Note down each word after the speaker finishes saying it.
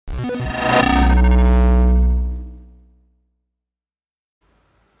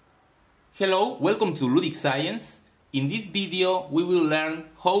Hello, welcome to Ludic Science. In this video we will learn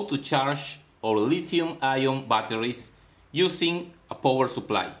how to charge our lithium-ion batteries using a power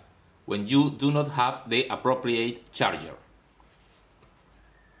supply when you do not have the appropriate charger.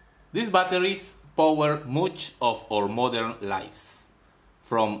 These batteries power much of our modern lives,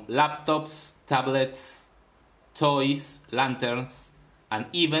 from laptops, tablets, toys, lanterns, and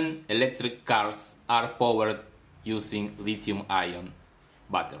even electric cars are powered using lithium-ion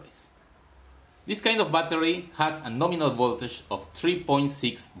batteries. This kind of battery has a nominal voltage of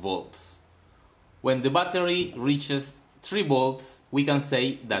 3.6 volts. When the battery reaches 3 volts, we can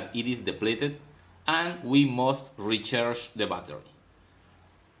say that it is depleted and we must recharge the battery.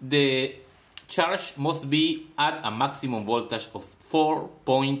 The charge must be at a maximum voltage of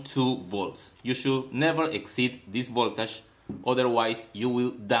 4.2 volts. You should never exceed this voltage, otherwise you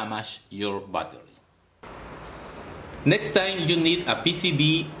will damage your battery. Next time you need a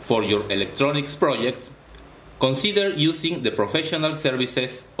PCB for your electronics project, consider using the professional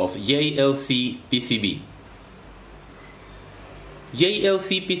services of JLC PCB.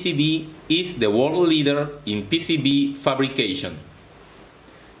 JLC PCB is the world leader in PCB fabrication.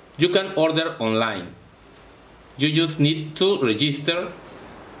 You can order online. You just need to register,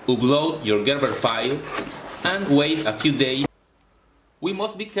 upload your Gerber file, and wait a few days. We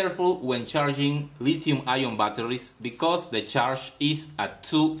must be careful when charging lithium-ion batteries because the charge is a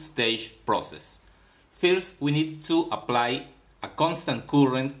two-stage process. First, we need to apply a constant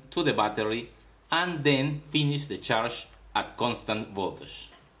current to the battery and then finish the charge at constant voltage.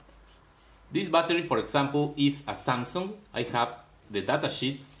 This battery, for example, is a Samsung. I have the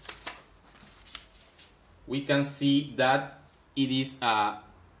datasheet. We can see that it is a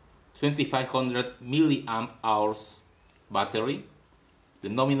 2500 milliamp hours battery. The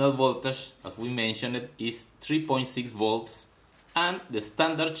nominal voltage, as we mentioned, is 3.6 volts and the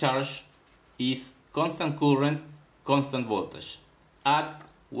standard charge is constant current, constant voltage at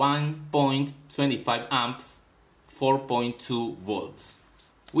 1.25 amps, 4.2 volts,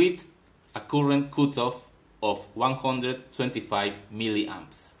 with a current cutoff of 125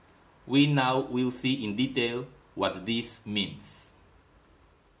 milliamps. We now will see in detail what this means.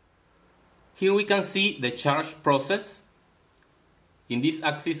 Here we can see the charge process. In this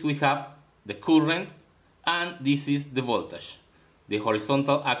axis we have the current and this is the voltage. The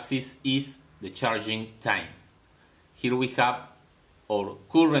horizontal axis is the charging time. Here we have our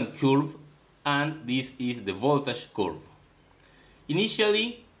current curve and this is the voltage curve.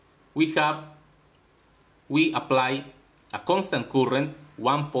 Initially we apply a constant current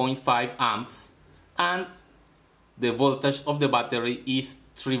 1.5 amps and the voltage of the battery is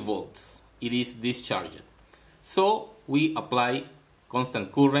 3 volts. It is discharged. So we apply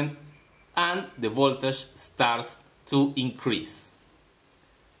constant current and the voltage starts to increase.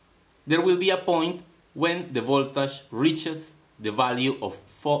 There will be a point when the voltage reaches the value of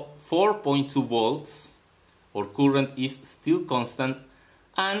 4.2 volts. Our current is still constant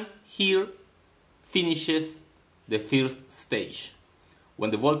and here finishes the first stage.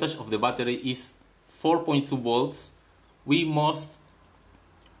 When the voltage of the battery is 4.2 volts, we must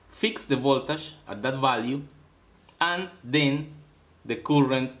fix the voltage at that value and then the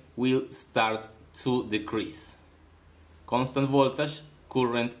current will start to decrease. Constant voltage,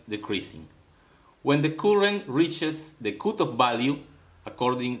 current decreasing. When the current reaches the cutoff value,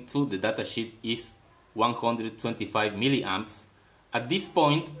 according to the datasheet, is 125 milliamps, at this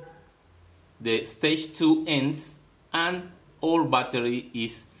point the stage 2 ends and our battery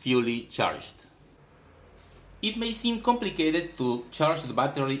is fully charged. It may seem complicated to charge the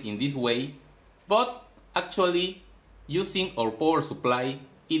battery in this way, but actually using our power supply,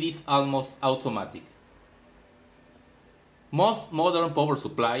 it is almost automatic. Most modern power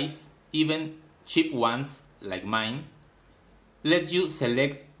supplies, even cheap ones like mine, let you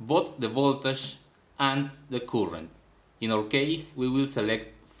select both the voltage and the current. In our case, we will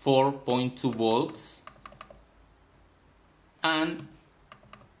select 4.2 volts and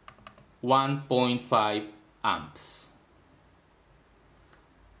 1.5 amps.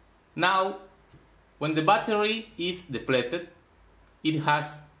 Now, when the battery is depleted, it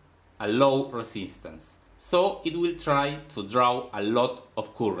has a low resistance, so it will try to draw a lot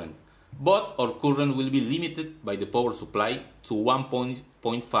of current, but our current will be limited by the power supply to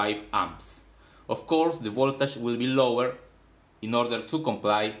 1.5 amps. Of course, the voltage will be lower in order to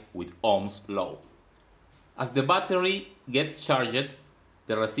comply with Ohm's law. As the battery gets charged,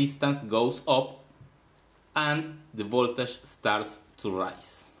 the resistance goes up and the voltage starts to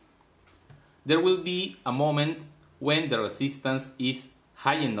rise. There will be a moment when the resistance is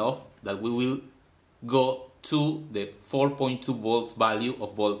high enough that we will go to the 4.2 volts value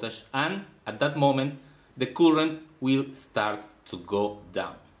of voltage, and at that moment the current will start to go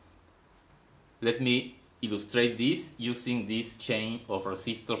down. Let me illustrate this using this chain of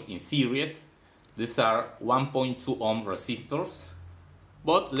resistors in series. These are 1.2 ohm resistors,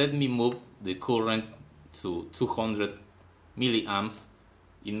 but let me move the current to 200 milliamps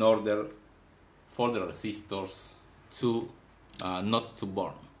in order for the resistors to not to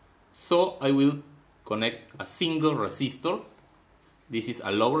burn. So I will connect a single resistor. This is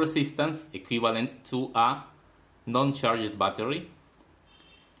a low resistance equivalent to a non-charged battery.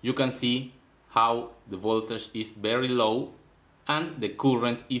 You can see how the voltage is very low and the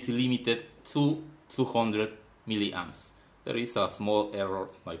current is limited to 200 milliamps. There is a small error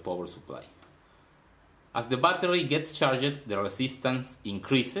in my power supply. As the battery gets charged, the resistance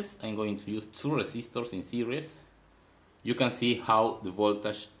increases. I'm going to use two resistors in series. You can see how the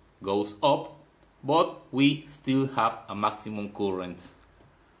voltage goes up, but we still have a maximum current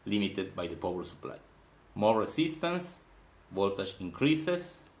limited by the power supply. More resistance, voltage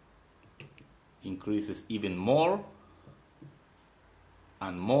increases even more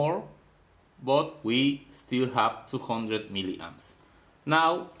and more, but we still have 200 milliamps.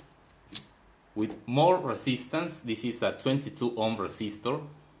 Now, with more resistance, this is a 22 ohm resistor,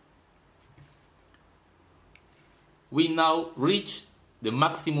 we now reach the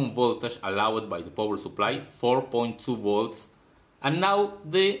maximum voltage allowed by the power supply, 4.2 volts, and now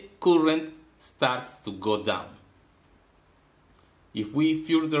the current starts to go down. If we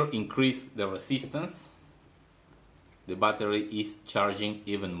further increase the resistance, the battery is charging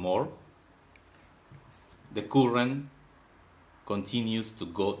even more. The current continues to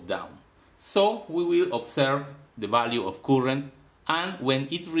go down. So we will observe the value of current, and when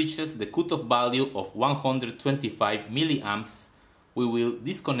it reaches the cutoff value of 125 milliamps, we will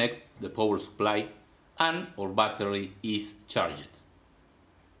disconnect the power supply and our battery is charged.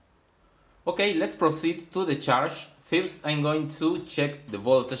 Okay, let's proceed to the charge. First, I'm going to check the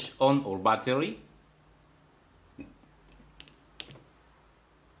voltage on our battery.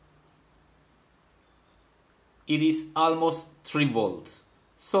 It is almost 3 volts,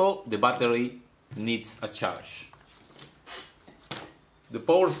 so the battery needs a charge. The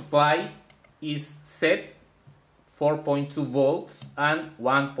power supply is set 4.2 volts and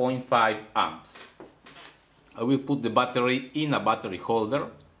 1.5 amps. I will put the battery in a battery holder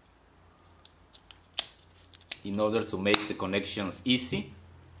in order to make the connections easy,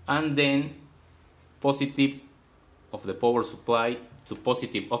 and then positive of the power supply to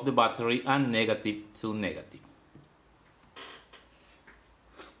positive of the battery and negative to negative.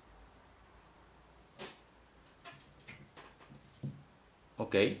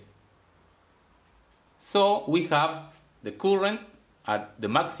 Okay, so we have the current at the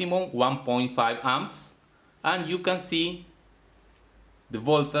maximum 1.5 amps, and you can see the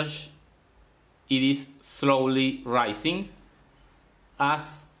voltage. It is slowly rising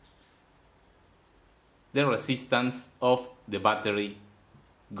as the resistance of the battery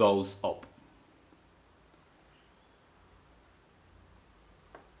goes up.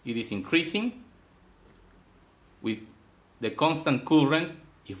 It is increasing with the constant current.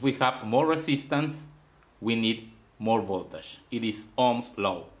 If we have more resistance, we need more voltage. It is Ohm's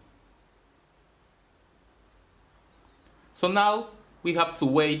law. So now we have to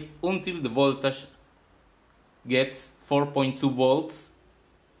wait until the voltage gets 4.2 volts,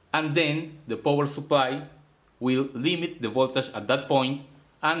 and then the power supply will limit the voltage at that point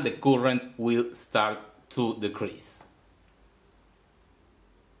and the current will start to decrease.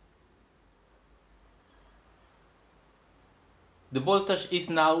 The voltage is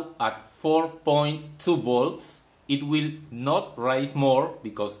now at 4.2 volts. It will not rise more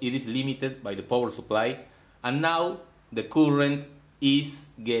because it is limited by the power supply, and now the current is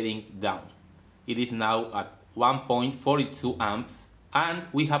getting down. It is now at 1.42 amps, and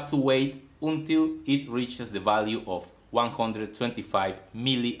we have to wait until it reaches the value of 125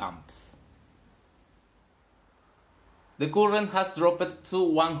 milliamps. The current has dropped to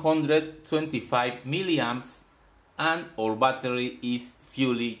 125 milliamps and our battery is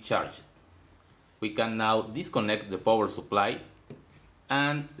fully charged. We can now disconnect the power supply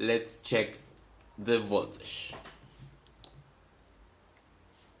and let's check the voltage.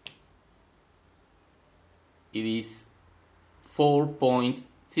 It is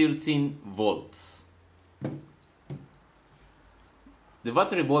 4.13 volts. The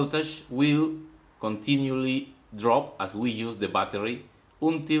battery voltage will continually drop as we use the battery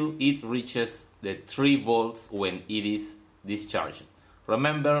until it reaches the 3 volts when it is discharged.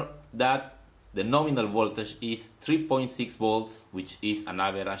 Remember that the nominal voltage is 3.6 volts, which is an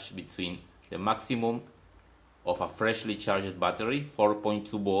average between the maximum of a freshly charged battery,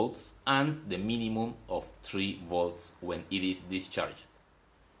 4.2 volts, and the minimum of 3 volts when it is discharged.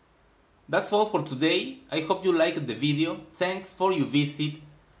 That's all for today. I hope you liked the video. Thanks for your visit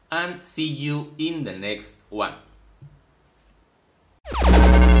and see you in the next one.